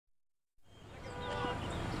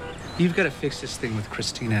You've got to fix this thing with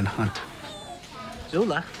Christina and Hunt.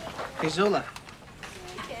 Zola. Hey, Zola.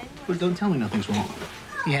 Well, don't tell me nothing's wrong.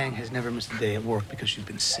 Yang has never missed a day at work because she's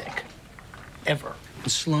been sick. Ever.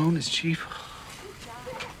 And Sloan is chief.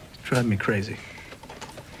 Drive me crazy.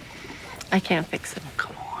 I can't fix it. Oh,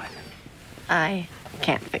 come on. I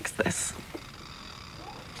can't fix this.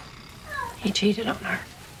 He cheated on her.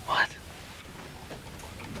 What?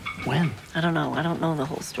 When? I don't know. I don't know the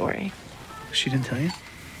whole story. She didn't tell you?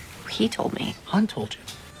 He told me. Hunt told you.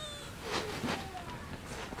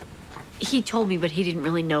 He told me, but he didn't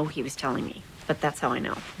really know he was telling me. But that's how I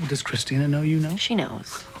know. Well, does Christina know you know? She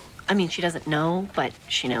knows. I mean, she doesn't know, but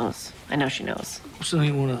she knows. I know she knows. So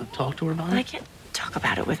you want to talk to her about it? I can't talk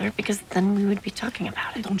about it with her because then we would be talking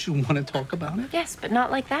about it. Don't you want to talk about it? Yes, but not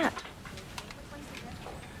like that.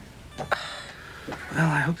 Well,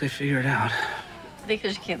 I hope they figure it out.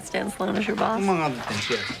 Because you can't stand Sloan as your boss? Among other things,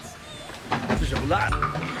 yes. There's a lot.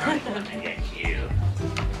 Thank you.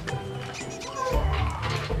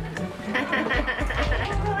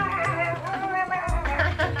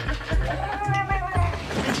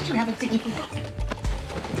 Did you have a picnic?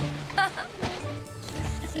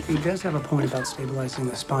 He does have a point about stabilizing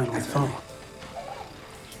the spine with foam.